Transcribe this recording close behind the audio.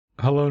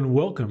Hello and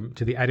welcome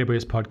to the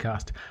AWS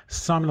podcast.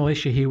 Simon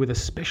Alicia here with a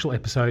special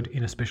episode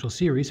in a special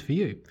series for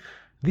you.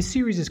 This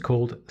series is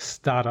called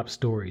Startup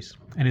Stories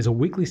and is a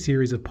weekly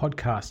series of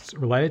podcasts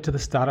related to the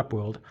startup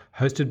world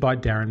hosted by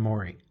Darren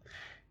Morey.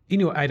 In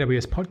your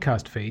AWS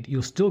podcast feed,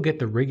 you'll still get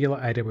the regular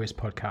AWS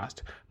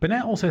podcast, but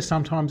now also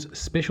sometimes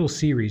special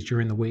series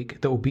during the week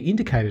that will be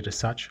indicated as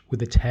such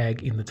with a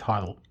tag in the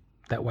title.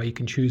 That way you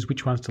can choose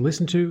which ones to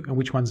listen to and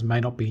which ones may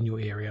not be in your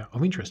area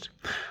of interest.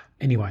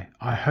 Anyway,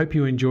 I hope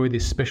you enjoy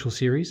this special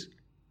series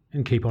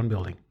and keep on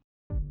building.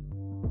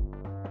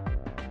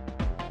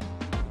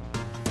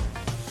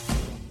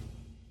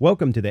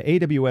 Welcome to the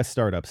AWS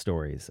Startup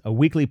Stories, a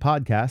weekly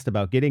podcast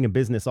about getting a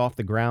business off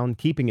the ground,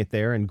 keeping it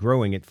there, and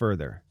growing it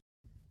further.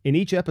 In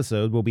each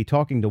episode, we'll be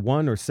talking to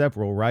one or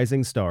several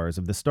rising stars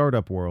of the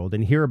startup world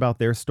and hear about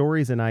their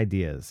stories and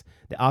ideas,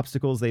 the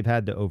obstacles they've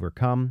had to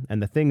overcome,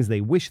 and the things they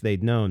wish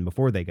they'd known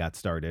before they got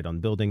started on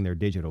building their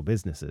digital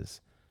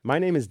businesses. My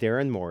name is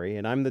Darren Morey,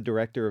 and I'm the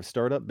Director of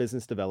Startup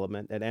Business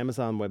Development at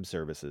Amazon Web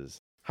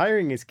Services.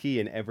 Hiring is key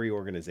in every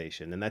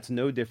organization, and that's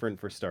no different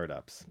for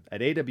startups.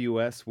 At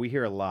AWS, we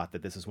hear a lot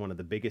that this is one of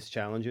the biggest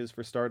challenges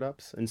for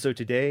startups, and so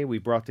today we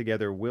brought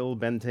together Will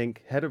Bentink,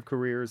 Head of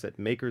Careers at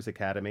Makers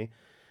Academy,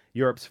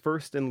 Europe's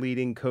first and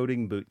leading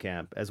coding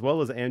bootcamp, as well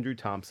as Andrew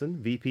Thompson,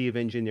 VP of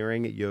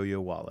Engineering at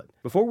YoYo Wallet.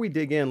 Before we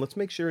dig in, let's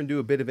make sure and do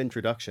a bit of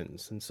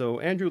introductions. And so,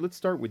 Andrew, let's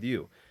start with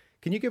you.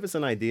 Can you give us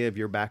an idea of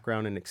your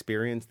background and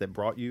experience that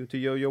brought you to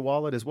YoYo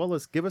Wallet, as well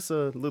as give us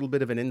a little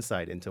bit of an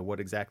insight into what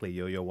exactly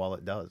YoYo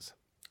Wallet does?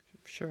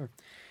 Sure.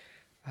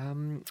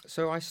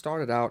 So I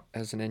started out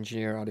as an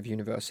engineer out of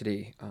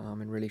university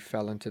and really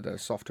fell into the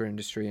software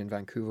industry in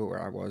Vancouver,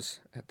 where I was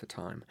at the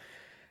time.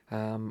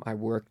 I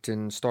worked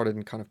and started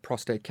in kind of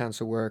prostate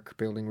cancer work,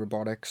 building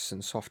robotics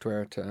and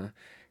software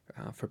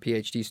for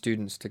PhD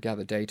students to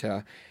gather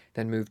data,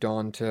 then moved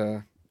on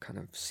to kind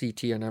of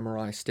CT and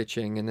MRI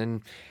stitching, and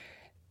then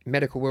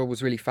medical world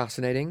was really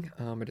fascinating,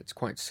 but it's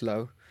quite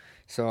slow.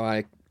 So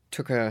I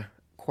took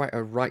quite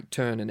a right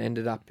turn and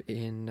ended up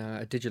in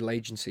a digital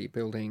agency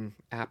building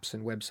apps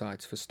and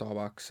websites for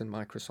Starbucks and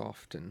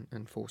Microsoft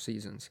and Four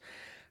Seasons.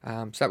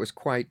 So that was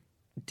quite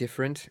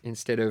different.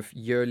 Instead of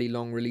yearly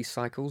long release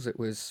cycles, it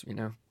was,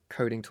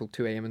 coding till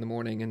 2 a.m. in the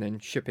morning and then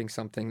shipping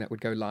something that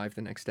would go live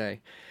the next day.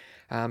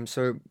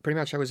 So pretty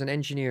much I was an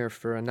engineer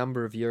for a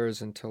number of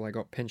years until I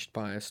got pinched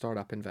by a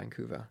startup in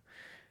Vancouver.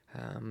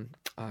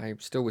 I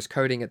still was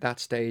coding at that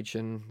stage,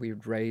 and we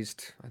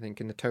raised, I think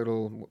in the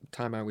total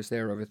time I was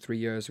there over 3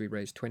 years, we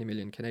raised 20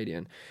 million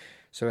Canadian.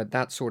 So at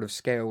that sort of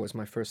scale was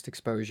my first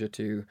exposure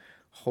to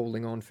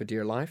holding on for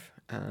dear life,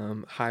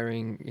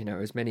 hiring,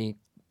 as many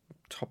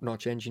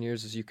top-notch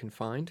engineers as you can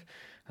find,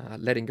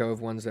 letting go of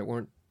ones that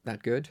weren't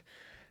that good,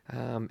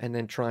 and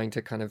then trying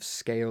to kind of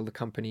scale the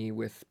company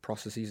with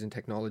processes and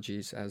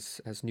technologies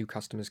as new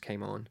customers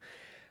came on.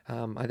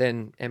 I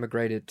then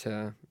emigrated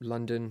to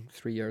London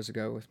 3 years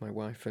ago with my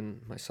wife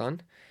and my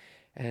son,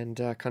 and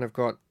kind of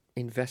got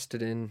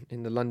invested in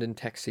the London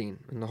tech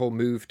scene. And the whole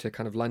move to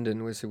kind of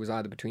London was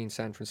either between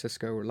San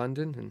Francisco or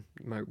London, and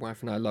my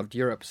wife and I loved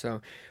Europe,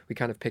 so we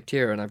kind of picked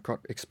here, and I've got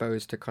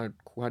exposed to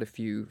quite a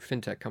few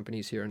fintech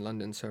companies here in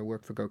London. So I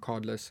worked for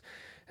GoCardless,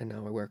 and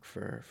now I work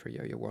for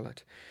YoYo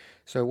Wallet.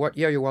 So what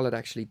YoYo Wallet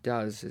actually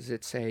does is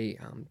it's a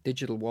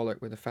digital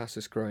wallet. We're the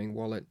fastest growing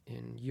wallet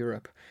in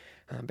Europe.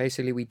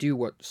 Basically, we do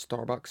what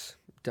Starbucks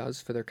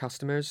does for their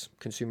customers.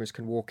 Consumers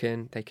can walk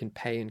in, they can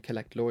pay and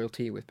collect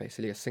loyalty with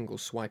basically a single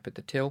swipe at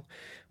the till.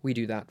 We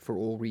do that for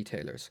all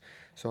retailers.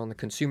 So on the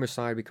consumer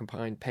side, we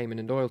combine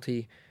payment and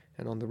loyalty,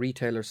 and on the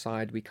retailer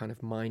side, we kind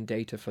of mine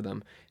data for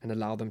them and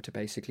allow them to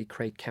basically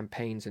create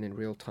campaigns and in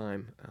real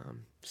time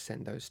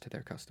send those to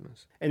their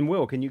customers. And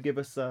Will, can you give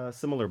us a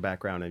similar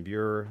background of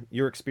your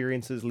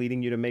experiences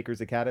leading you to Makers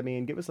Academy,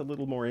 and give us a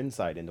little more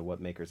insight into what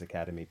Makers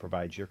Academy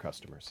provides your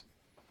customers?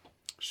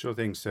 Sure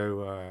thing.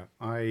 So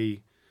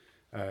I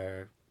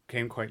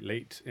came quite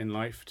late in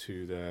life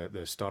to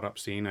the startup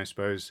scene, I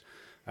suppose.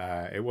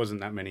 It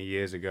wasn't that many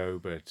years ago,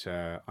 but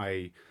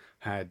I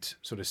had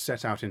sort of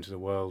set out into the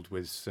world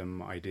with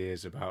some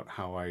ideas about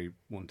how I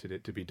wanted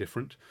it to be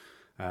different.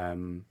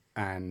 And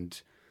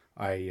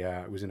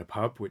I was in a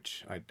pub,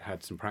 which I'd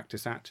had some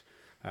practice at.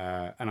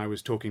 And I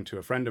was talking to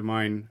a friend of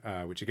mine,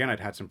 which again I'd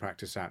had some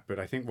practice at, but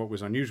I think what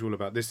was unusual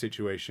about this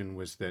situation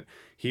was that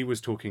he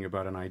was talking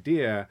about an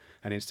idea,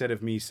 and instead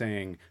of me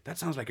saying, that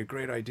sounds like a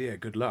great idea,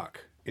 good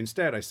luck,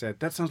 instead I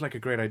said, that sounds like a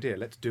great idea,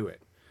 let's do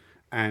it.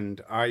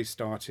 And I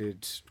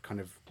started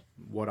kind of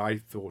what I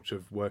thought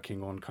of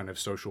working on kind of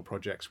social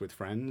projects with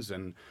friends,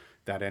 and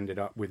that ended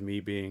up with me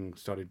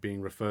started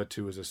being referred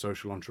to as a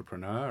social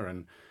entrepreneur.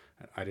 And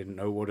I didn't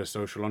know what a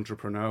social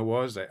entrepreneur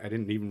was. I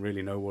didn't even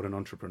really know what an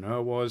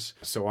entrepreneur was.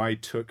 So I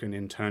took an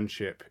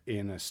internship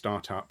in a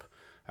startup,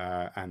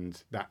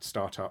 and that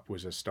startup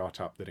was a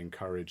startup that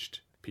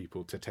encouraged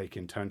people to take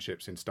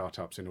internships in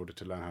startups in order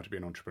to learn how to be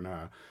an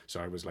entrepreneur. So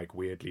I was like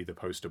weirdly the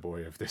poster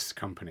boy of this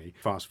company.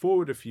 Fast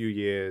forward a few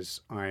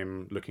years,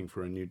 I'm looking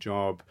for a new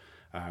job.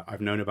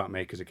 I've known about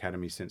Makers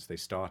Academy since they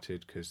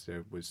started because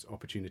there was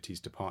opportunities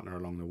to partner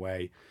along the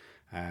way.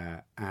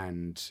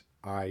 And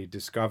I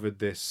discovered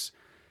this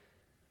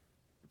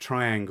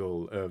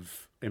triangle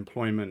of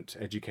employment,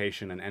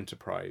 education, and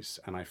enterprise,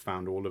 and I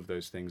found all of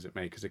those things at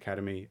Makers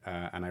Academy,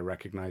 and I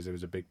recognized there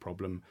was a big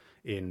problem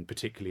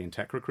particularly in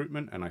tech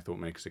recruitment, and I thought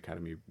Makers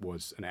Academy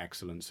was an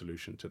excellent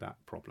solution to that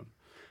problem.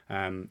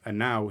 And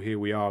now here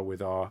we are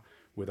with our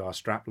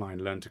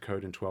strapline, learn to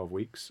code in 12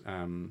 weeks.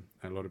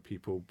 A lot of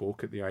people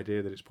balk at the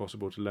idea that it's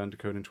possible to learn to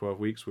code in 12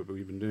 weeks, but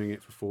we've been doing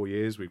it for 4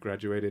 years. We've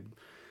graduated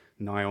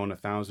nigh on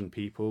 1,000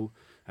 people.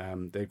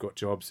 They've got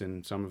jobs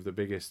in some of the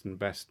biggest and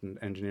best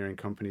engineering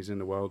companies in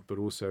the world, but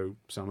also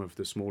some of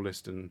the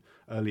smallest and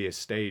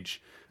earliest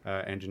stage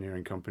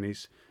engineering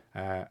companies.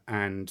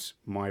 And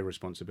my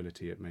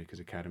responsibility at Makers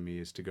Academy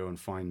is to go and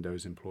find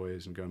those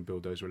employers and go and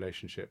build those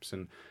relationships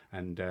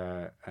and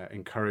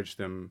encourage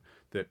them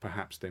that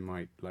perhaps they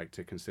might like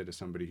to consider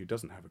somebody who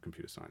doesn't have a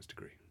computer science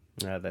degree.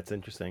 That's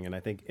interesting. And I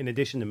think in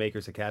addition to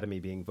Makers Academy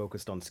being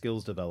focused on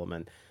skills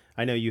development,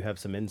 I know you have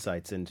some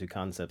insights into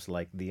concepts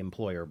like the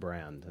employer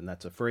brand. And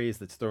that's a phrase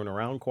that's thrown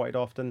around quite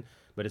often,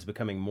 but is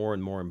becoming more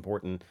and more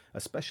important,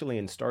 especially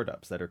in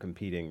startups that are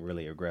competing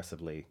really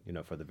aggressively,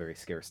 for the very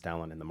scarce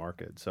talent in the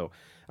market. So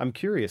I'm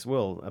curious,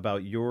 Will,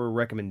 about your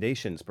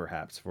recommendations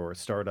perhaps for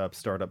startup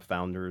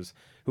founders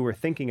who are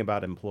thinking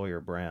about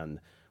employer brand.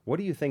 What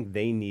do you think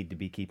they need to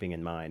be keeping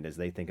in mind as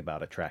they think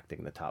about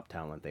attracting the top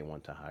talent they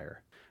want to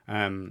hire?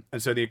 And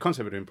so the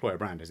concept of employer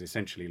brand is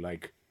essentially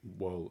like,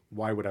 well,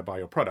 why would I buy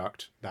your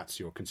product? That's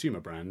your consumer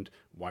brand.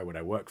 Why would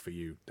I work for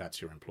you?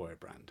 That's your employer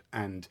brand.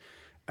 And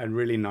a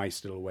really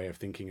nice little way of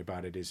thinking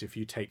about it is if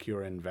you take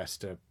your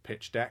investor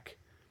pitch deck,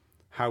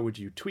 how would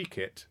you tweak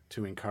it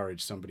to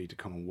encourage somebody to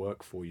come and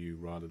work for you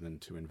rather than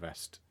to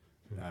invest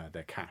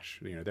their cash?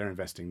 They're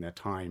investing their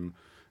time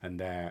and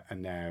their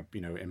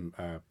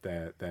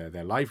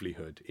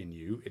livelihood in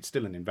you. It's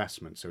still an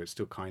investment, so it's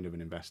still kind of an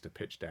investor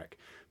pitch deck.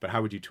 But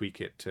how would you tweak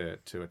it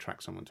to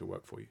attract someone to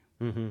work for you?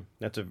 Mm-hmm.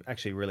 That's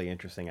actually really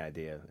interesting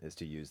idea, is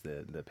to use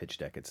the pitch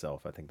deck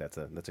itself. I think that's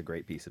a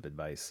great piece of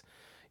advice.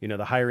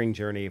 The hiring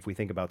journey, if we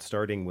think about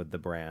starting with the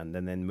brand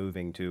and then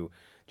moving to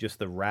just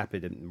the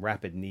rapid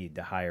need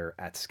to hire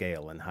at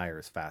scale and hire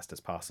as fast as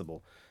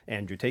possible.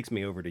 Andrew, takes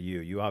me over to you.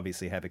 You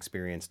obviously have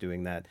experience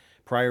doing that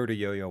prior to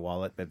Yo-Yo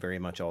Wallet, but very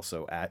much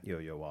also at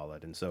Yo-Yo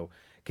Wallet. And so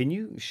can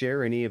you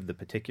share any of the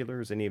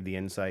particulars, any of the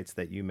insights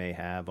that you may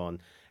have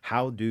on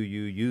how do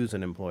you use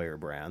an employer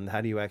brand? How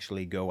do you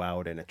actually go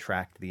out and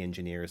attract the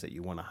engineers that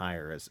you want to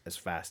hire as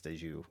fast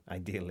as you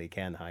ideally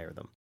can hire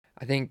them?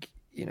 I think,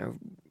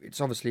 it's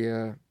obviously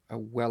a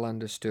well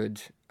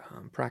understood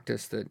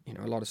practice that,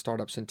 a lot of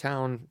startups in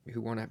town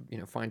who want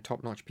to, find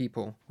top-notch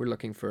people, we're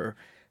looking for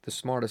the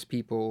smartest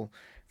people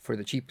for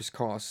the cheapest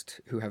cost,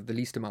 who have the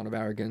least amount of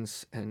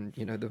arrogance and,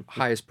 the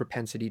highest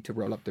propensity to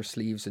roll up their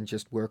sleeves and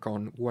just work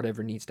on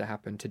whatever needs to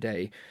happen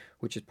today,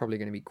 which is probably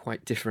going to be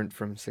quite different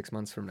from 6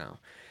 months from now.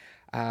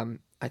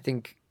 I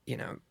think,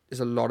 there's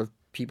a lot of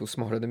people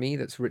smarter than me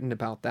that's written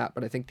about that,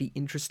 but I think the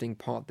interesting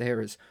part there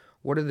is,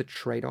 what are the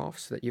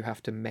trade-offs that you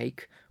have to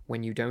make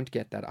when you don't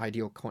get that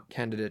ideal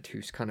candidate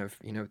who's kind of,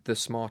 the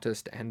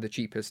smartest and the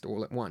cheapest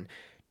all at one?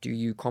 Do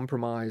you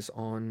compromise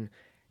on,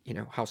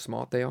 how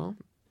smart they are?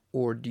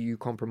 Or do you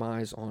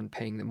compromise on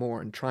paying them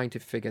more? And trying to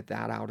figure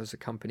that out as a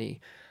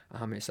company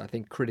is, I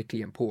think,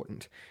 critically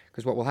important.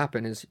 Because what will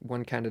happen is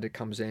one candidate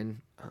comes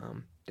in,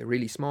 they're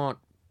really smart,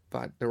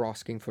 but they're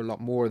asking for a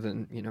lot more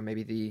than,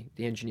 maybe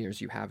the engineers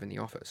you have in the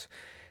office.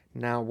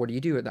 Now, what do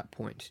you do at that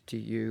point? Do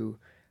you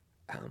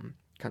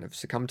kind of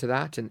succumb to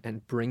that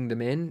and bring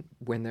them in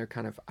when they're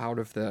kind of out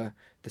of the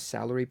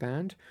salary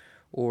band?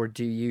 Or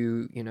do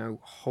you,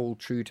 hold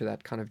true to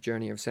that kind of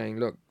journey of saying,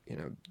 look,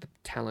 the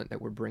talent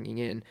that we're bringing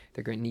in,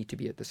 they're going to need to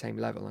be at the same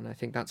level. And I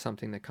think that's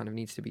something that kind of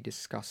needs to be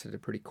discussed at a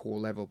pretty core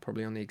level,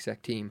 probably on the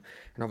exec team,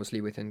 and obviously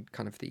within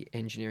kind of the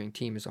engineering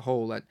team as a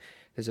whole, that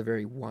there's a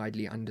very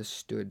widely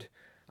understood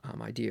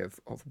idea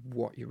of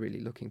what you're really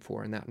looking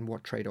for in that and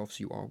what trade-offs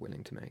you are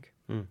willing to make.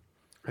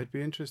 I'd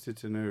be interested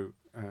to know,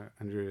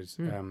 Andrew,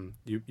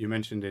 you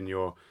mentioned in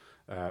your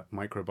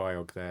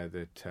microbiog there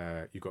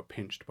that you got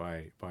pinched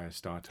by a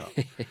startup.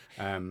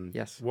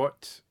 Yes.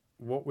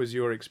 What was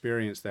your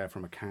experience there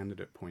from a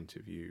candidate point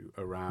of view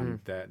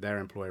around their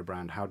employer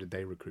brand? How did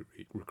they recruit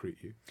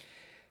you?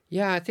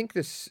 Yeah, I think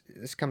this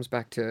comes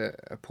back to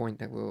a point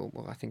that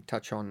we'll I think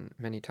touch on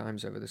many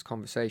times over this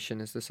conversation,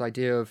 is this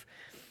idea of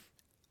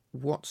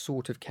what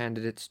sort of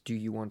candidates do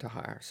you want to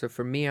hire? So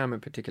for me, I'm a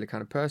particular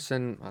kind of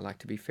person. I like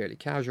to be fairly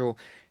casual.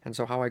 And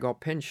so how I got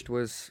pinched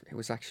was, it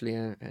was actually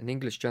an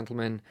English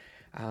gentleman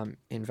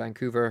in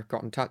Vancouver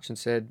got in touch and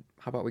said,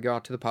 how about we go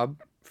out to the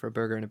pub for a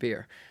burger and a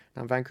beer?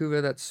 Now in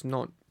Vancouver, that's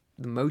not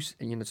the most,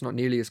 it's not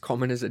nearly as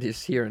common as it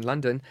is here in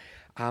London.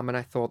 And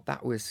I thought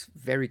that was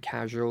very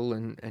casual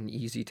and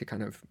easy to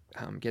kind of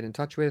get in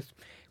touch with.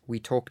 We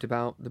talked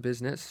about the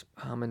business,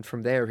 and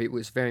from there it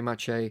was very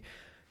much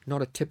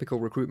not a typical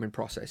recruitment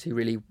process. He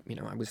really,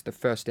 I was the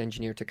first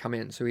engineer to come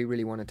in, so he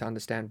really wanted to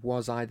understand,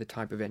 was I the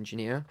type of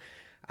engineer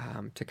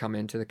to come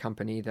into the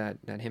company that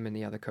him and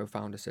the other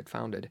co-founders had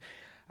founded.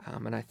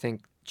 And I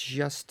think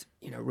just,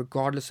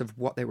 regardless of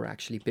what they were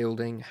actually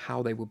building,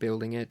 how they were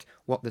building it,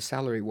 what the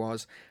salary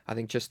was, I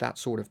think just that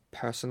sort of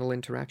personal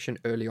interaction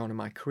early on in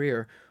my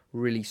career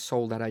really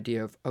sold that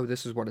idea of, oh,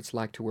 this is what it's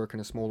like to work in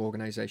a small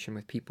organization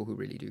with people who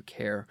really do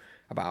care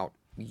about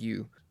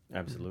you.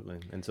 Absolutely.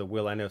 And so,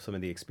 Will, I know some of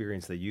the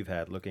experience that you've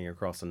had looking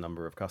across a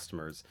number of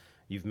customers.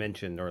 You've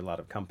mentioned, or a lot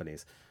of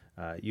companies,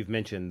 you've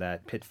mentioned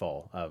that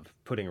pitfall of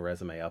putting a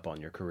resume up on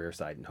your career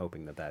site and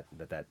hoping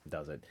that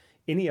does it.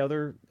 Any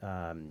other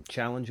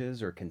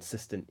challenges or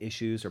consistent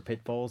issues or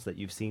pitfalls that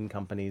you've seen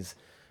companies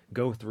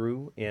go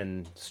through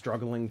in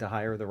struggling to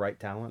hire the right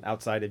talent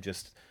outside of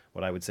just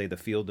what I would say the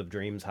field of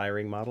dreams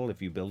hiring model?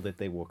 If you build it,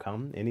 they will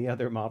come. Any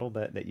other model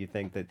that you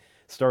think that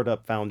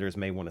startup founders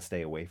may want to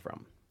stay away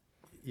from?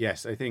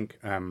 Yes, I think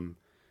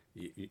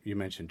you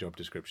mentioned job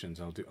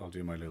descriptions. I'll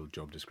do my little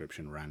job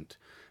description rant.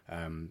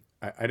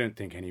 I don't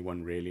think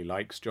anyone really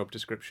likes job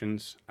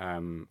descriptions,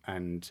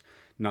 and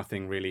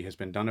nothing really has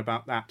been done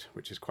about that,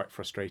 which is quite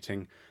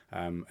frustrating.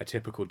 A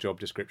typical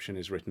job description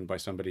is written by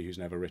somebody who's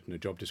never written a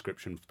job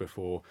description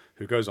before,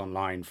 who goes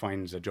online,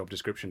 finds a job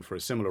description for a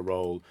similar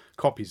role,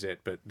 copies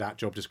it, but that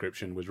job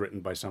description was written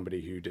by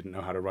somebody who didn't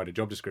know how to write a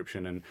job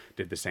description and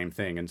did the same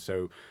thing. And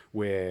so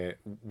we're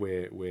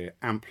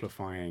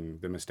amplifying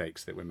the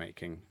mistakes that we're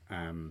making.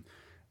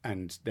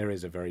 And there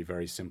is a very,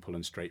 very simple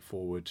and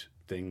straightforward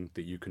thing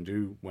that you can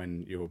do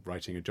when you're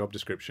writing a job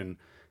description.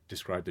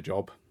 Describe the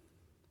job.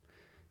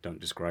 Don't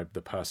describe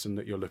the person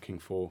that you're looking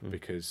for,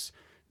 because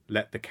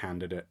let the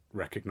candidate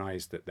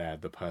recognize that they're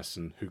the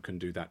person who can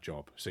do that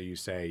job. So you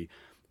say,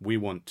 we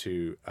want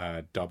to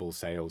double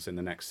sales in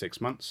the next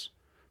 6 months,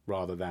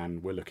 rather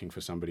than we're looking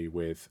for somebody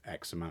with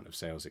X amount of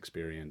sales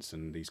experience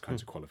and these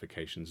kinds of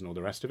qualifications and all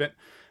the rest of it.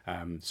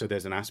 So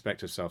there's an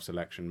aspect of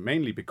self-selection,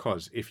 mainly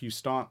because if you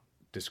start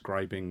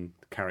describing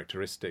the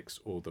characteristics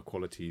or the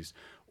qualities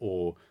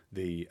or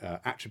the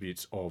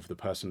attributes of the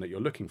person that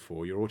you're looking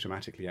for, you're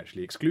automatically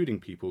actually excluding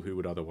people who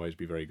would otherwise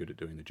be very good at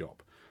doing the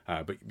job.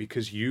 But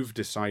because you've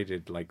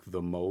decided like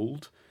the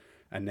mold,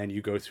 and then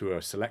you go through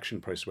a selection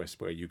process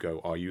where you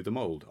go, are you the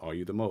mold? Are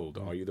you the mold?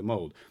 Are you the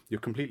mold? You're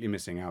completely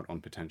missing out on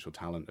potential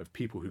talent of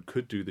people who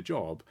could do the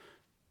job,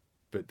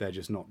 but they're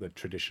just not the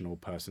traditional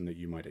person that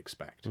you might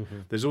expect.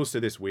 There's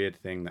also this weird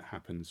thing that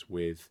happens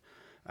with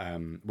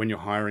when you're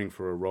hiring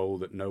for a role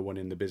that no one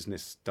in the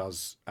business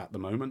does at the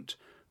moment,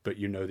 but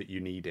you know that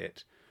you need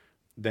it,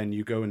 then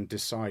you go and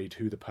decide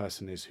who the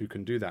person is who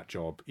can do that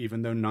job,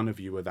 even though none of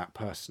you are that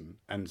person.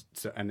 And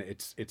so, and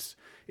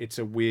it's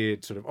a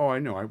weird sort of, oh, I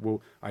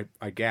know,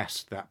 I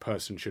guess that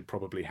person should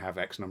probably have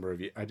X number of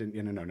years. I didn't,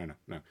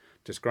 no.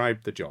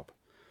 Describe the job.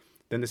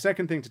 Then the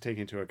second thing to take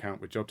into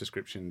account with job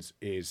descriptions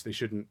is they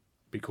shouldn't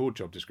be called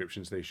job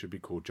descriptions, they should be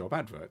called job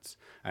adverts.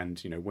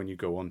 And when you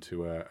go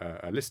onto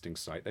a listing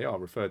site, they are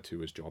referred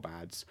to as job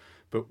ads,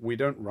 but we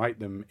don't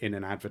write them in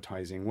an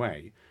advertising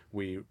way.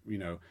 We,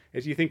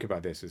 as you think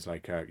about this, it's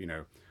like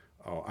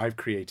oh, I've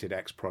created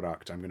X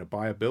product, I'm going to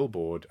buy a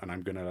billboard and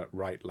I'm going to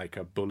write like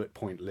a bullet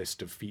point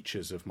list of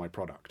features of my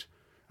product,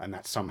 and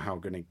that's somehow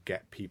going to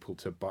get people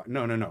to buy.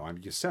 No,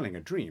 you're selling a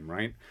dream,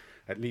 right?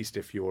 At least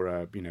if you're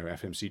a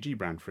FMCG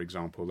brand, for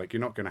example, like you're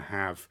not going to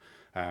have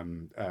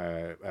an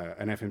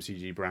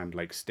FMCG brand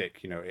like Stick.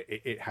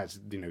 It has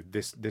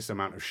this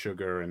amount of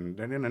sugar, and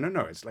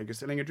no. It's like you're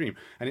selling a dream,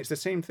 and it's the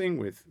same thing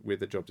with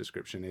the job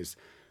description. Is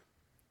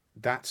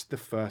that's the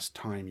first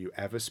time you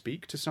ever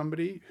speak to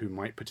somebody who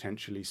might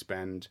potentially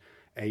spend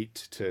 8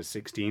 to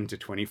 16 to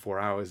 24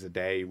 hours a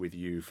day with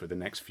you for the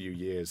next few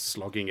years,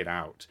 slogging it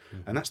out,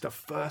 and that's the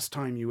first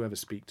time you ever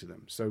speak to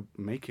them. So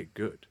make it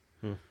good.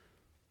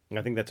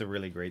 I think that's a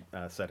really great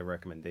set of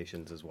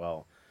recommendations as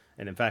well.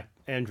 And in fact,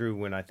 Andrew,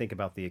 when I think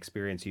about the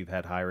experience you've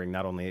had hiring,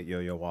 not only at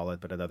Yo-Yo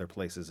Wallet, but at other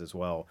places as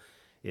well,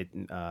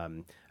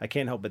 I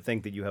can't help but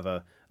think that you have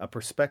a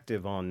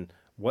perspective on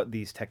what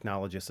these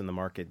technologists in the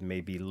market may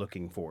be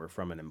looking for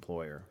from an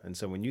employer. And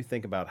so when you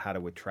think about how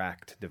to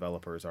attract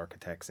developers,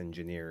 architects,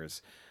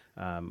 engineers,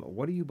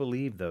 what do you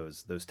believe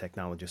those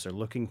technologists are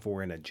looking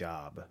for in a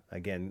job?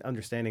 Again,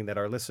 understanding that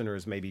our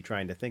listeners may be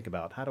trying to think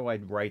about, how do I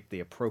write the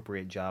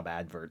appropriate job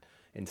advert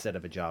instead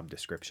of a job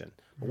description?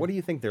 What do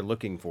you think they're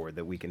looking for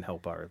that we can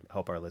help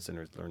our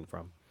listeners learn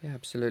from? Yeah,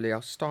 absolutely.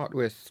 I'll start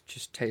with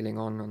just tailing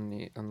on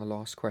the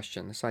last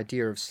question, this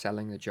idea of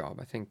selling the job.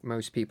 I think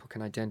most people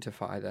can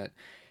identify that,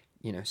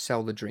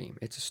 sell the dream.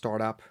 It's a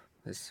startup.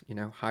 There's,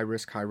 high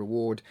risk, high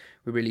reward.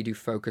 We really do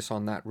focus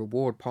on that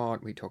reward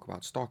part. We talk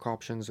about stock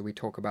options, and we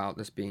talk about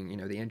this being,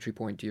 the entry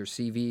point to your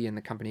CV and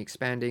the company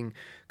expanding,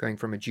 going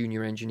from a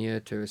junior engineer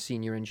to a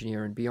senior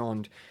engineer and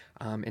beyond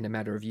in a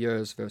matter of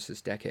years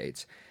versus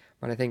decades.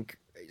 But I think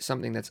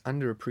something that's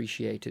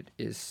underappreciated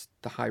is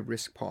the high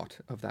risk part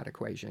of that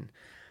equation.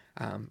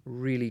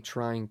 Really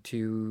trying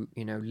to,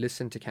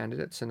 listen to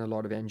candidates, and a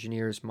lot of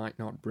engineers might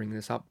not bring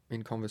this up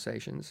in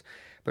conversations,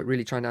 but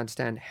really trying to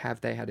understand,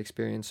 have they had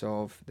experience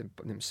of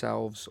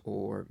themselves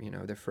or,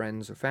 their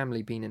friends or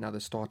family being in other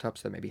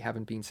startups that maybe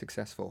haven't been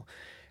successful.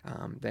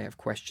 They have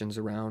questions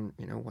around,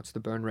 what's the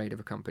burn rate of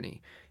a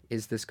company?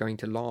 Is this going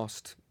to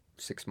last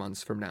 6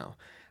 months from now?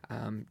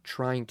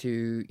 Trying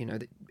to,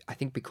 I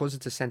think because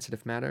it's a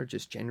sensitive matter,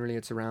 just generally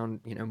it's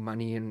around,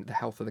 money and the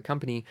health of the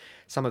company.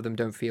 Some of them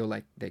don't feel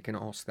like they can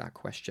ask that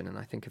question. And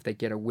I think if they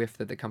get a whiff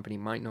that the company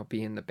might not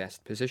be in the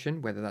best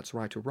position, whether that's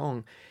right or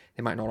wrong,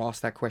 they might not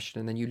ask that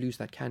question, and then you lose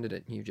that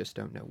candidate and you just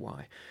don't know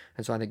why.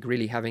 And so I think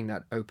really having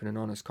that open and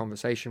honest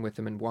conversation with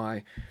them, and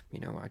why,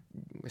 I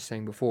was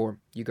saying before,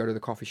 you go to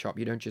the coffee shop,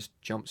 you don't just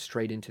jump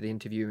straight into the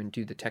interview and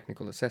do the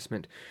technical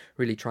assessment.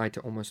 Really try to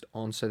almost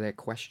answer their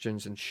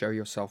questions and show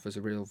yourself as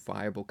a real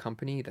viable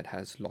company that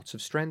has lots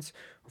of strengths.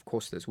 Of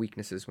course, there's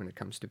weaknesses when it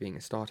comes to being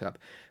a startup,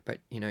 but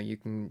you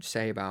can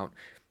say about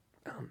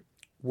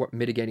what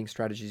mitigating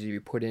strategies you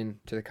put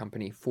into the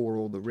company for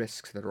all the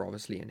risks that are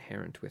obviously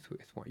inherent with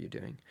what you're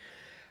doing.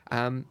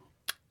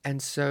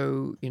 And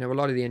so, a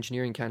lot of the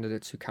engineering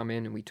candidates who come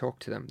in and we talk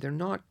to them, they're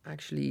not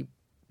actually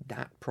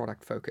that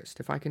product focused.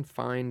 If I can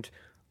find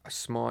a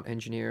smart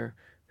engineer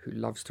who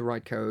loves to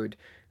write code,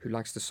 who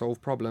likes to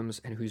solve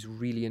problems, and who's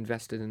really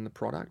invested in the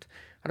product,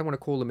 I don't want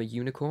to call them a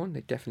unicorn.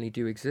 They definitely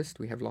do exist.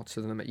 We have lots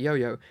of them at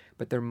YoYo,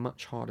 but they're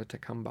much harder to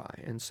come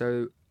by. And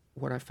so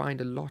what I find,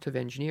 a lot of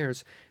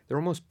engineers, they're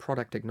almost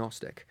product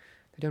agnostic.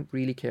 They don't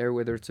really care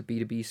whether it's a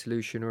B2B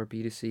solution or a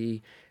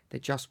B2C. They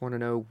just want to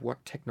know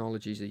what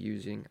technologies they're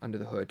using under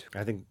the hood.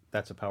 I think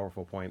that's a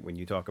powerful point when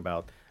you talk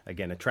about,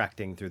 again,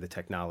 attracting through the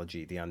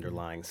technology, the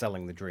underlying,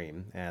 selling the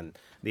dream. And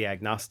the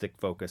agnostic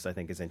focus, I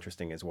think, is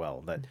interesting as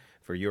well. That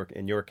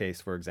in your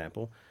case, for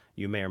example,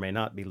 you may or may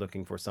not be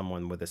looking for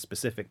someone with a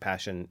specific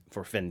passion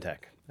for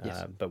fintech,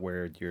 Yes. but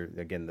where you're,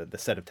 again, the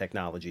set of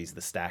technologies,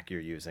 the stack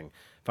you're using,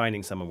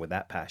 finding someone with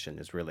that passion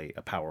is really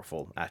a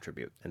powerful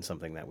attribute and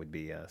something that would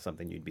be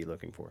something you'd be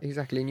looking for.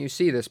 Exactly. And you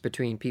see this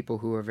between people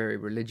who are very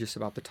religious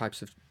about the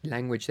types of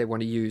language they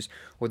want to use,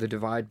 or the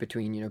divide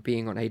between,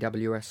 being on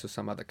AWS or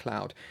some other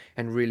cloud,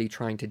 and really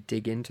trying to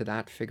dig into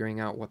that, figuring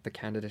out what the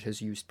candidate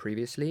has used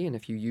previously. And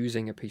if you're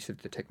using a piece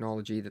of the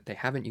technology that they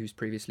haven't used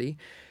previously,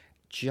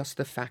 just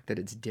the fact that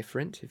it's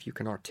different, if you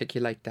can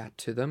articulate that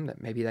to them, that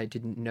maybe they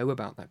didn't know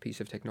about that piece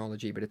of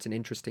technology, but it's an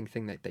interesting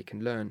thing that they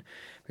can learn.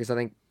 Because I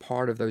think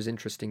part of those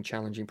interesting,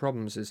 challenging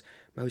problems is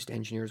most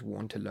engineers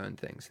want to learn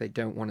things. They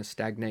don't want to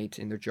stagnate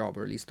in their job,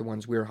 or at least the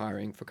ones we're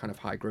hiring for kind of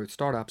high growth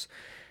startups.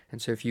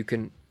 And so if you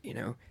can,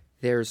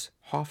 there's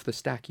half the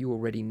stack you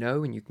already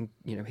know, and you can,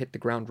 hit the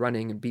ground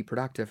running and be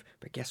productive.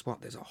 But guess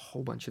what? There's a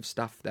whole bunch of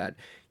stuff that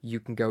you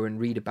can go and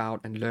read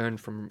about and learn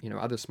from,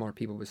 other smart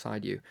people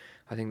beside you.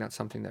 I think that's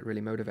something that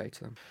really motivates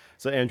them.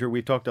 So, Andrew,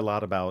 we've talked a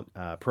lot about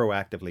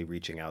proactively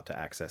reaching out to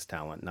access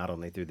talent, not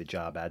only through the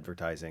job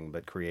advertising,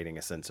 but creating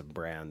a sense of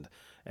brand.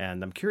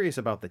 And I'm curious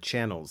about the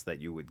channels that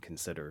you would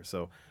consider.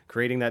 So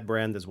creating that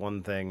brand is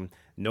one thing,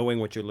 knowing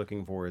what you're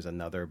looking for is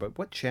another, but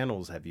what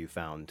channels have you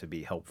found to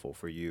be helpful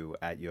for you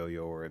at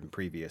YoYo or in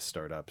previous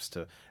startups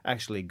to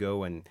actually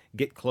go and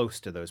get close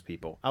to those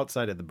people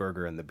outside of the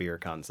burger and the beer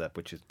concept,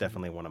 which is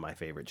definitely one of my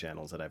favorite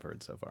channels that I've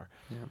heard so far?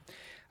 Yeah.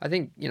 I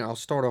think, I'll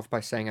start off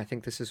by saying I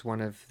think this is one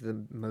of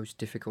the most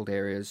difficult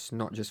areas,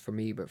 not just for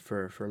me, but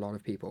for a lot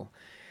of people.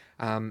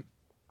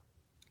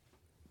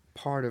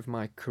 Part of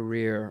my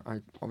career,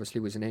 I obviously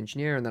was an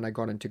engineer, and then I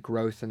got into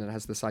growth, and it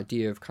has this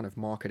idea of kind of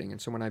marketing.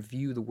 And so when I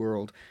view the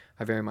world,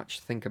 I very much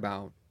think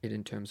about it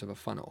in terms of a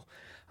funnel.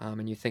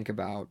 And you think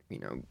about,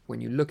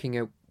 when you're looking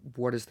at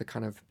what is the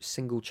kind of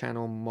single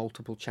channel,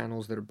 multiple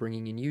channels that are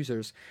bringing in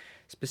users,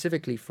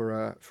 specifically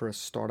for a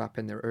startup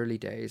in their early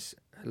days,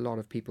 a lot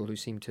of people who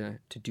seem to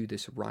do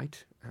this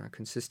right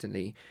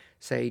consistently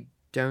say,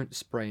 don't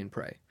spray and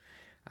pray.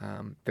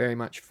 Very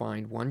much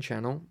find one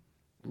channel,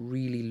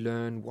 really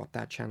learn what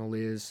that channel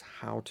is,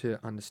 how to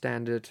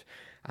understand it.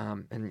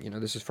 And,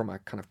 this is from a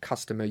kind of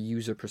customer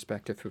user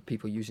perspective for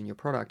people using your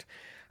product.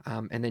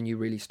 And then you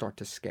really start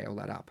to scale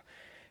that up.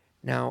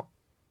 Now,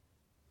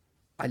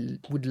 I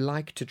would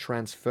like to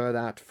transfer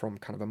that from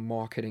kind of a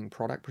marketing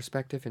product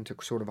perspective into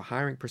sort of a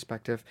hiring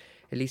perspective.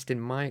 At least in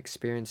my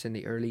experience in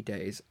the early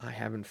days, I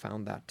haven't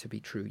found that to be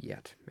true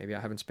yet. Maybe I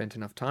haven't spent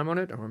enough time on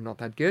it, or I'm not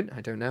that good.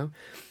 I don't know.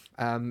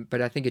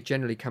 But I think it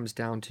generally comes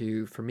down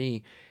to, for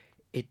me,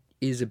 it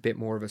is a bit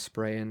more of a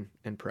spray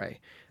and pray.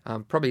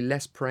 Probably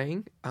less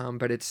praying,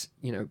 but it's,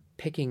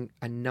 picking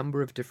a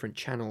number of different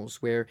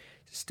channels where,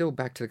 still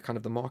back to kind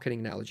of the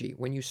marketing analogy,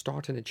 when you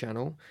start in a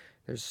channel,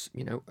 there's,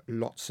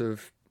 lots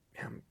of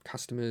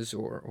customers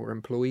or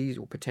employees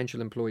or potential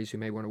employees who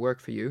may want to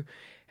work for you.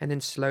 And then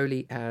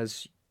slowly,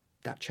 as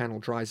that channel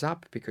dries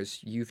up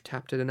because you've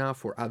tapped it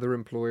enough, or other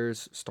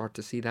employers start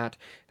to see that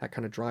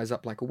kind of dries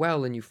up like a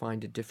well, and you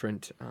find a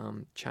different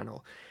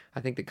channel. I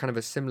think that kind of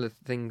a similar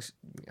thing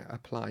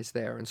applies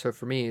there. And so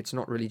for me, it's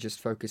not really just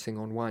focusing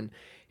on one.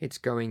 It's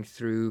going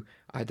through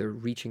either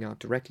reaching out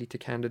directly to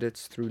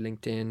candidates through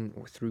LinkedIn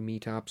or through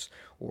meetups,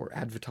 or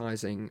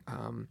advertising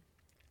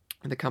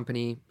the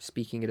company,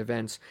 speaking at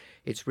events.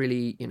 It's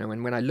really,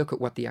 and when I look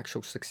at what the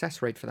actual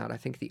success rate for that, I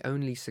think the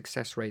only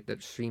success rate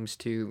that seems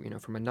to,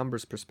 from a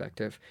numbers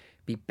perspective,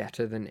 be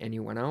better than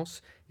anyone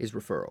else is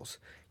referrals.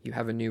 You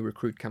have a new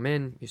recruit come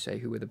in, you say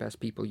who are the best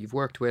people you've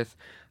worked with,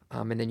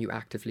 and then you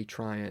actively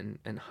try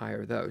and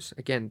hire those.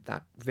 Again,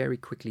 that very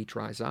quickly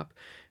dries up.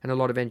 And a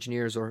lot of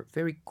engineers are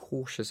very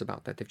cautious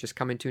about that. They've just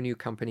come into a new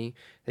company.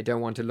 They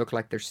don't want to look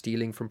like they're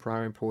stealing from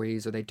prior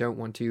employees, or they don't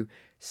want to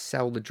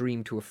sell the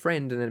dream to a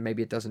friend and then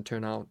maybe it doesn't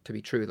turn out to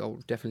be true.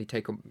 They'll definitely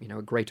take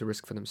a greater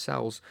risk for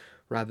themselves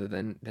rather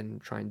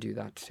than try and do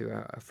that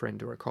to a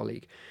friend or a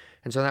colleague.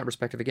 And so in that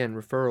respect, again,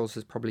 referrals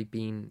has probably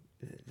been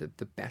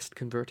the best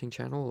converting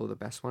channel or the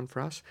best one for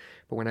us.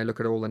 But when I look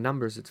at all the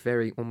numbers, it's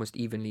very almost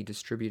evenly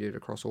distributed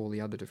across all the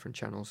other different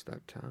channels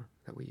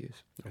that we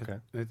use. Okay.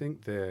 I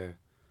think the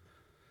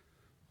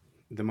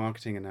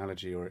marketing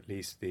analogy, or at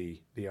least the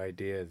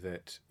idea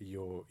that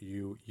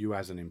you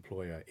as an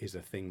employer is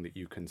a thing that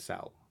you can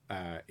sell,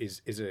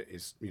 is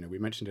we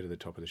mentioned it at the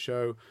top of the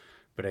show.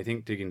 But I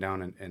think digging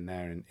down in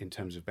there in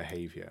terms of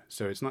behavior.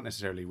 So it's not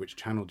necessarily which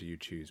channel do you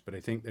choose, but I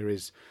think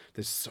there's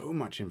so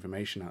much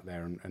information out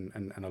there,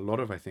 and a lot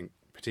of, I think,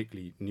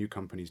 particularly new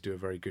companies do a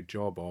very good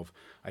job of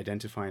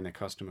identifying their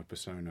customer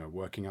persona,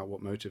 working out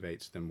what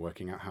motivates them,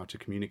 working out how to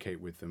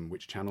communicate with them,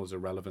 which channels are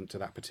relevant to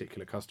that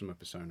particular customer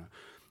persona.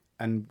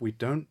 And we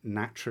don't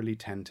naturally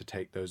tend to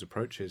take those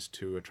approaches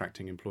to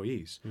attracting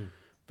employees,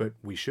 but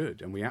we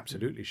should, and we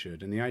absolutely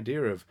should. And the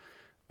idea of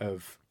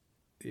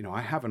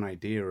I have an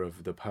idea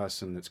of the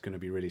person that's going to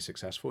be really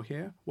successful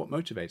here. What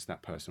motivates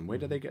that person? Where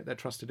do they get their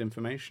trusted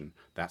information?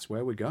 That's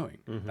where we're going.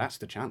 That's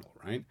the channel,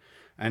 right?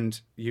 And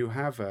you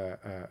have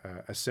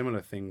a similar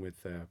thing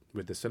with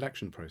the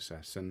selection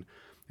process. And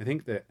I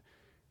think that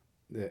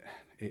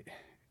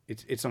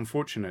it's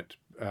unfortunate,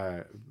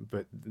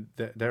 but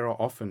there are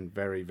often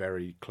very,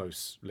 very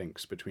close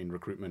links between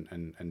recruitment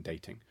and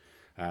dating.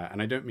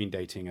 And I don't mean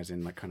dating as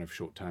in like kind of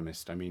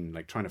short-termist. I mean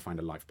like trying to find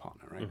a life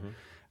partner, right?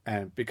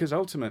 Because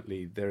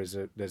ultimately there's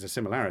a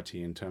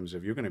similarity in terms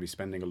of you're going to be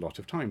spending a lot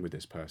of time with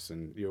this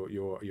person.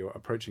 You're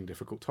approaching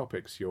difficult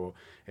topics. You're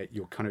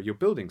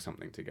building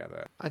something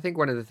together. I think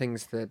one of the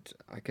things that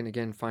I can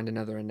again find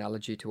another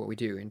analogy to what we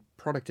do in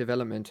product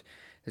development,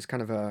 there's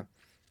kind of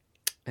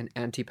an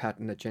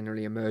anti-pattern that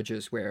generally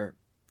emerges where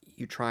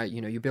you try,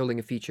 you're building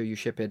a feature, you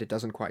ship it, it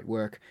doesn't quite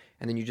work,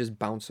 and then you just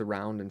bounce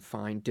around and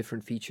find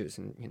different features.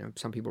 And,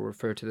 some people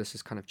refer to this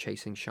as kind of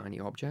chasing shiny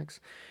objects.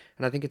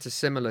 And I think it's a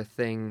similar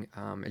thing,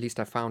 at least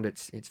I found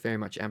it's very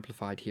much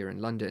amplified here in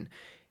London.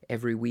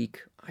 Every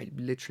week, I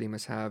literally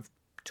must have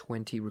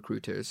 20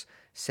 recruiters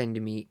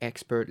sending me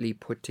expertly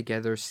put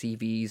together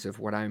CVs of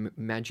what I'm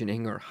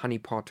imagining are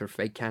honeypot or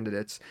fake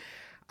candidates.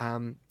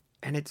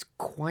 And it's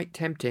quite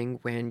tempting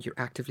when you're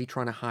actively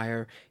trying to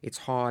hire. It's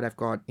hard. I've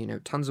got,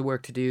 tons of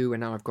work to do,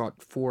 and now I've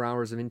got 4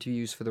 hours of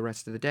interviews for the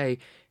rest of the day.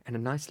 And a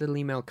nice little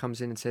email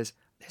comes in and says,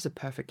 there's a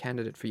perfect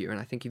candidate for you.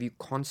 And I think if you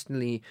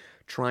constantly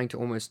trying to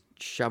almost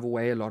shove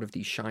away a lot of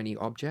these shiny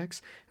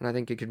objects, and I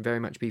think it can very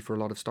much be for a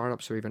lot of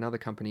startups or even other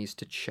companies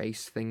to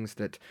chase things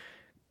that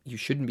you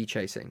shouldn't be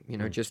chasing,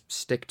 just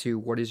stick to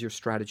what is your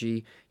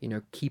strategy,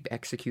 keep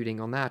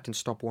executing on that and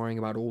stop worrying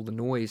about all the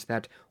noise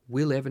that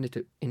will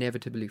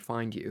inevitably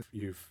find you.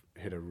 You've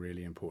hit a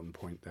really important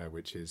point there,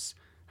 which is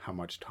how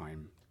much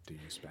time do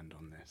you spend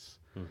on this?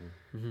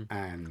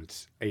 And,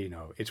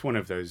 it's one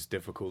of those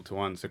difficult to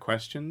answer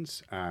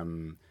questions.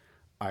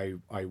 I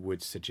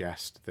would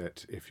suggest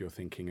that if you're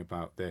thinking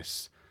about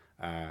this,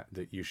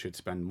 that you should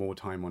spend more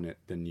time on it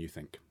than you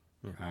think.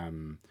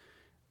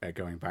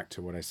 Going back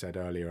to what I said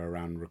earlier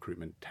around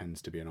recruitment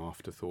tends to be an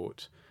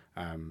afterthought.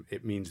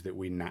 It means that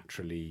we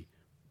naturally,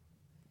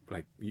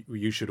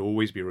 you should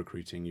always be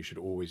recruiting. You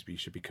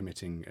should be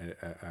committing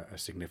a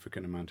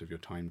significant amount of your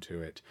time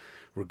to it,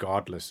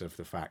 regardless of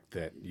the fact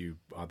that you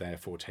are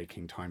therefore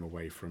taking time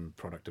away from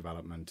product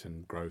development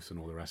and growth and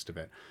all the rest of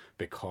it,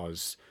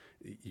 because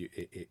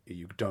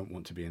you don't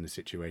want to be in a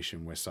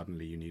situation where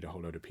suddenly you need a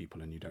whole load of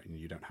people and you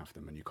don't have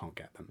them and you can't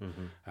get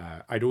them.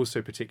 I'd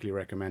also particularly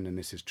recommend, and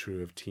this is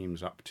true of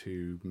teams up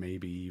to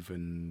maybe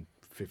even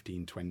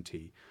 15,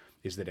 20,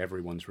 is that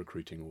everyone's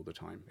recruiting all the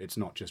time. It's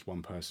not just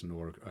one person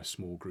or a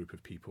small group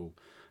of people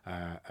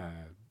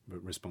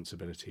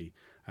responsibility.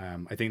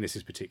 I think this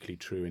is particularly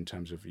true in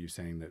terms of you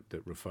saying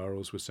that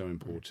referrals were so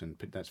important,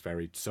 but that's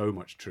so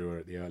much truer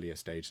at the earlier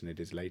stage than it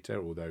is later,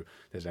 although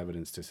there's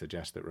evidence to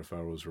suggest that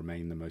referrals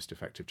remain the most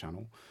effective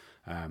channel,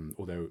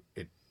 although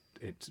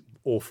it's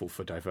awful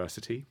for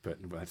diversity, but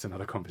that's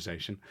another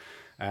conversation.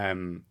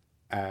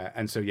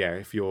 And so,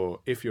 if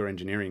your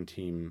engineering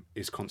team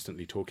is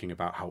constantly talking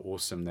about how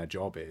awesome their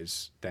job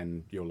is,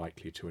 then you're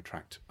likely to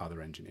attract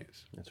other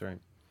engineers. That's right.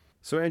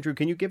 So, Andrew,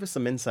 can you give us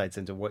some insights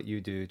into what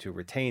you do to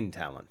retain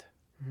talent?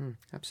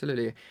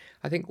 Absolutely.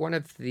 I think one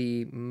of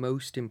the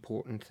most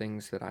important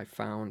things that I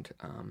found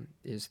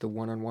is the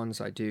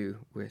one-on-ones I do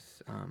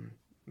with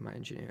my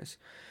engineers.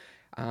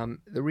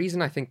 The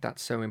reason I think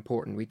that's so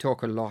important, we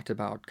talk a lot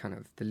about kind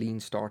of the lean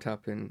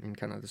startup and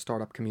kind of the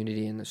startup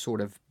community and the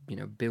sort of,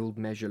 build,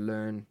 measure,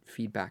 learn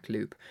feedback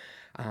loop.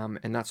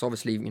 And that's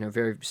obviously,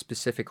 very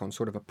specific on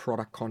sort of a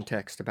product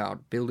context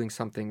about building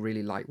something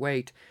really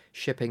lightweight,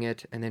 shipping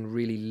it, and then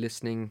really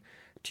listening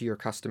to your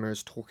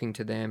customers, talking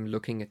to them,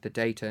 looking at the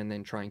data, and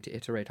then trying to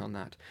iterate on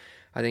that.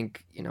 I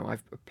think,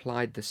 I've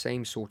applied the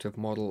same sort of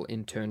model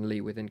internally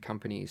within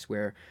companies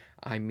where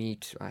I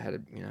have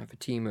a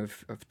team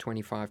of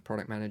 25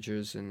 product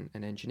managers and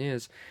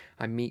engineers.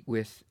 I meet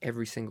with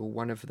every single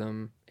one of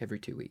them every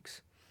 2 weeks,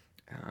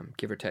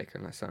 give or take,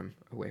 unless I'm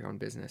away on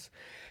business.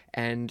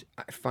 And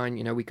I find,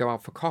 we go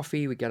out for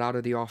coffee, we get out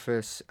of the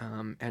office,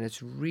 and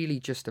it's really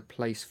just a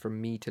place for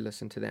me to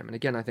listen to them. And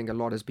again, I think a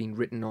lot has been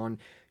written on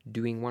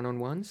doing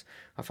one-on-ones.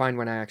 I find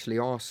when I actually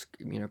ask,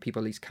 people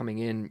at least coming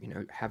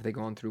in, have they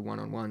gone through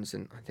one-on-ones?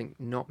 And I think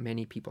not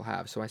many people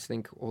have. So I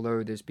think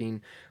although there's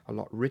been a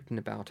lot written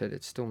about it,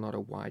 it's still not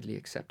a widely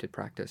accepted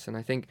practice. And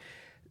I think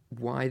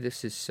why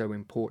this is so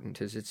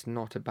important is it's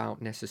not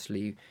about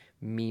necessarily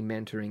me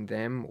mentoring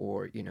them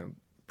or,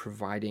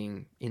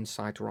 providing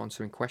insight or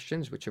answering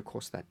questions, which of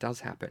course that does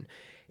happen.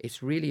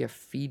 It's really a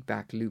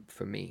feedback loop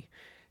for me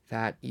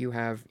that you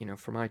have,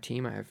 for my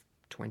team, I have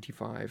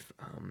 25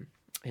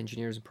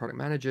 engineers and product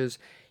managers.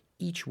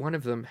 Each one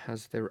of them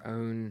has their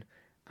own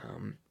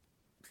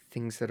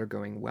things that are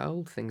going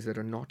well, things that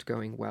are not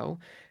going well.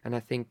 And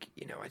I think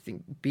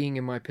being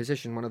in my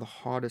position, one of the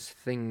hardest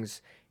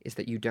things is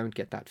that you don't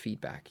get that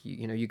feedback.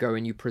 You go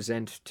and you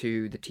present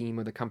to the team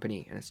or the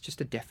company, and it's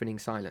just a deafening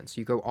silence.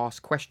 You go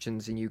ask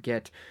questions, and you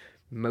get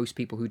most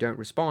people who don't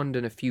respond,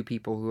 and a few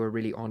people who are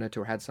really on it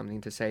or had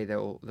something to say,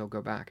 they'll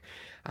go back.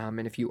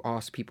 And if you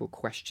ask people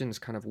questions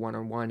kind of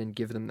one-on-one and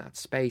give them that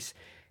space,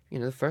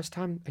 the first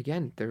time,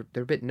 again, they're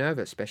a bit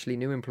nervous, especially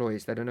new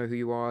employees. They don't know who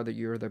you are, that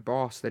you're their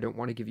boss. They don't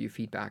want to give you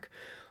feedback.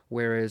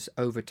 Whereas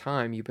over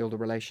time, you build a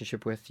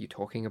relationship with, you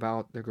talking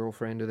about their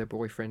girlfriend or their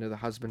boyfriend or their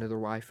husband or their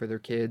wife or their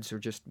kids or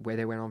just where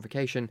they went on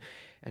vacation.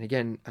 And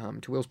again,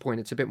 to Will's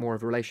point, it's a bit more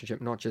of a relationship,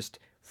 not just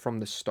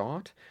from the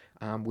start,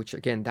 which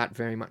again, that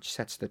very much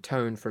sets the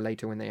tone for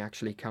later when they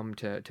actually come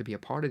to be a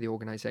part of the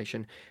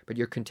organization. But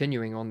you're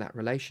continuing on that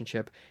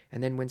relationship.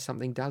 And then when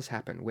something does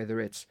happen,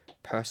 whether it's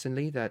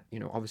personally that,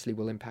 obviously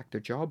will impact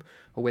their job,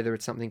 or whether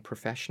it's something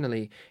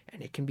professionally,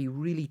 and it can be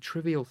really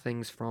trivial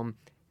things from,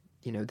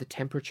 the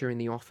temperature in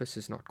the office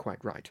is not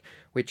quite right,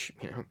 which,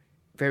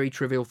 very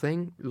trivial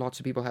thing. Lots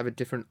of people have a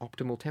different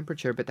optimal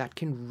temperature, but that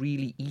can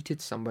really eat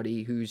at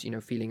somebody who's,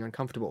 feeling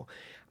uncomfortable.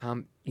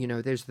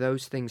 There's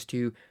those things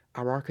too.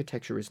 Our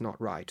architecture is not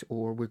right,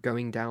 or we're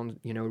going down,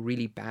 a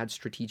really bad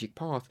strategic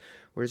path.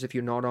 Whereas if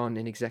you're not on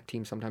an exec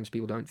team, sometimes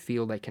people don't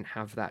feel they can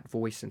have that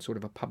voice in sort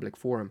of a public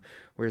forum.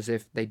 Whereas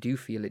if they do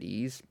feel at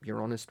ease,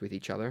 you're honest with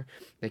each other,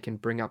 they can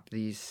bring up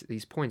these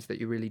points that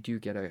you really do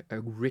get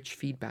a rich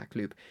feedback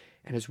loop.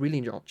 And it's really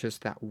not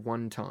just that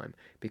one time,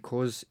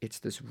 because it's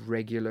this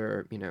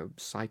regular,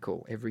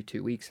 cycle every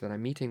 2 weeks that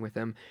I'm meeting with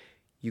them.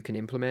 You can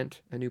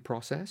implement a new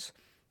process,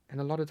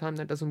 and a lot of time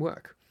that doesn't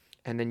work.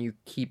 And then you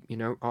keep,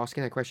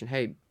 asking that question,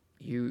 hey,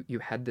 you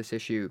had this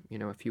issue,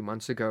 a few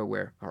months ago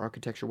where our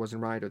architecture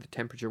wasn't right or the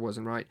temperature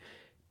wasn't right.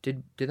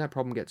 Did that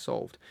problem get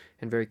solved?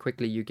 And very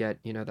quickly you get,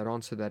 that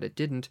answer that it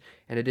didn't.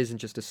 And it isn't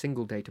just a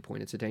single data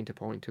point. It's a data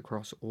point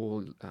across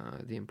all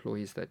the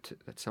employees that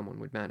someone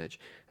would manage.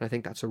 And I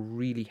think that's a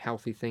really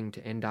healthy thing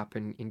to end up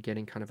in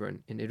getting kind of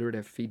an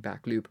iterative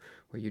feedback loop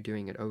where you're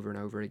doing it over and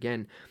over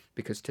again.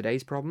 Because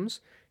today's problems,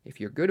 if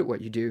you're good at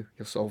what you do,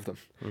 you'll solve them.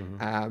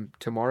 Mm-hmm.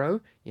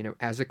 Tomorrow,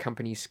 as a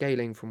company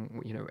scaling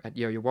from, at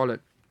Yo-Yo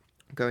Wallet,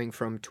 going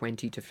from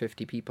 20 to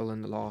 50 people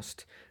in the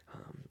last,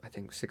 I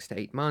think 6 to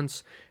 8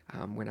 months.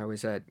 When I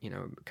was at,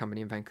 a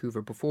company in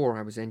Vancouver before,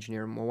 I was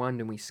engineer in one,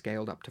 and we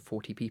scaled up to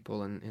 40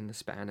 people in the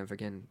span of,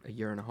 again, a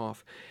year and a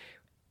half.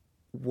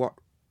 What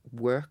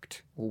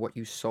worked, or what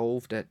you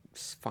solved at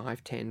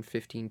 5, 10,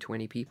 15,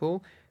 20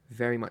 people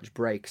very much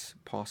breaks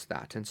past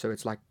that. And so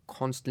it's like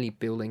constantly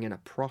building in a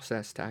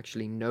process to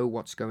actually know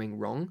what's going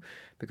wrong,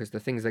 because the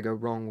things that go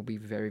wrong will be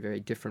very, very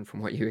different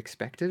from what you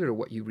expected or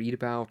what you read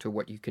about or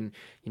what you can,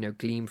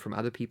 glean from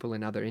other people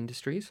in other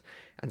industries.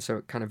 And so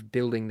kind of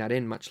building that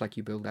in, much like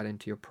you build that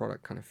into your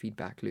product kind of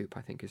feedback loop,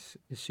 I think is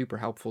super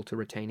helpful to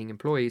retaining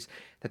employees,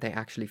 that they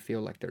actually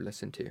feel like they're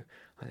listened to.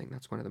 I think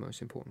that's one of the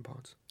most important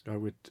parts. I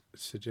would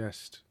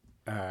suggest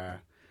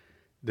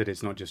that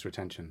it's not just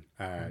retention.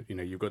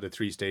 You've got the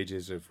 3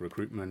 stages of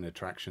recruitment: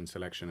 attraction,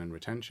 selection, and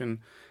retention.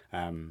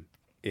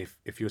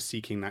 If you're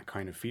seeking that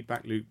kind of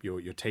feedback loop,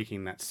 you're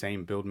taking that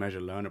same build,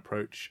 measure, learn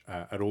approach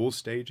at all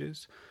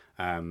stages.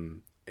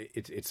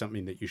 It's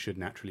something that you should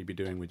naturally be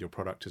doing with your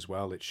product as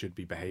well. It should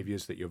be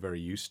behaviors that you're very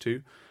used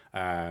to.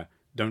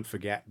 Don't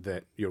forget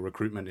that your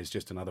recruitment is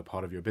just another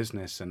part of your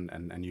business,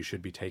 and you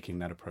should be taking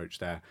that approach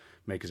there.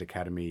 Makers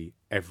Academy,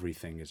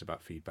 everything is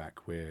about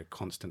feedback. We're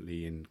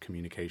constantly in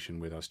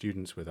communication with our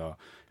students, with our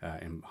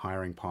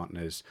hiring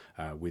partners,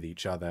 with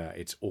each other.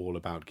 It's all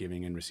about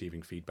giving and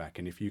receiving feedback.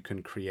 And if you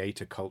can create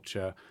a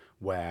culture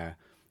where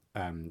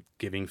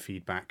giving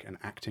feedback and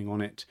acting on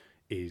it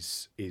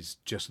is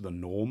just the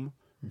norm,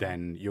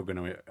 then you're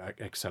going to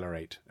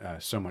accelerate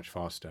so much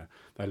faster.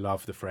 I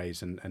love the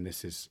phrase, and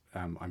this is,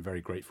 I'm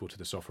very grateful to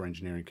the software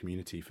engineering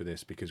community for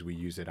this, because we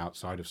use it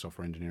outside of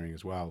software engineering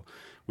as well,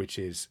 which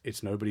is,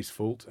 it's nobody's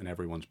fault and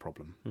everyone's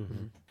problem.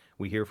 Mm-hmm.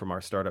 We hear from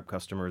our startup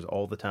customers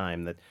all the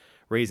time that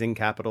raising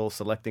capital,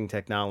 selecting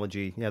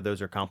technology,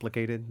 those are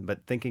complicated,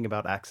 but thinking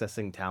about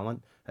accessing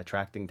talent,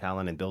 attracting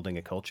talent, and building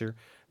a culture,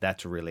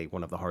 that's really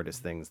one of the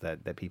hardest things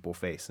that people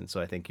face. And so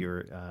I think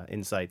your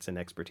insights and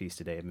expertise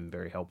today have been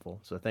very helpful.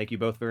 So thank you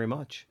both very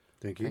much.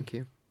 Thank you. Thank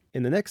you.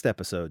 In the next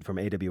episode from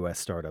AWS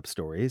Startup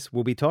Stories,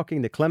 we'll be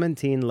talking to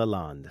Clementine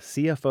Lalonde,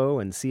 CFO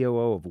and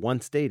COO of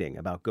Once Dating,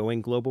 about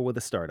going global with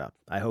a startup.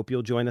 I hope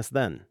you'll join us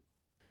then.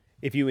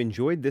 If you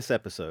enjoyed this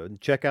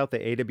episode, check out the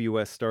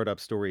AWS Startup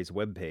Stories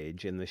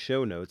webpage in the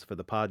show notes for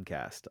the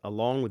podcast,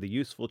 along with a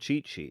useful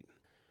cheat sheet.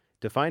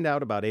 To find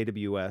out about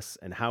AWS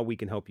and how we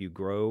can help you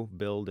grow,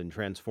 build, and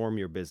transform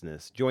your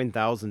business, join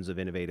thousands of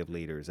innovative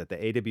leaders at the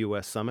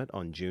AWS Summit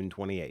on June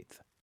 28th.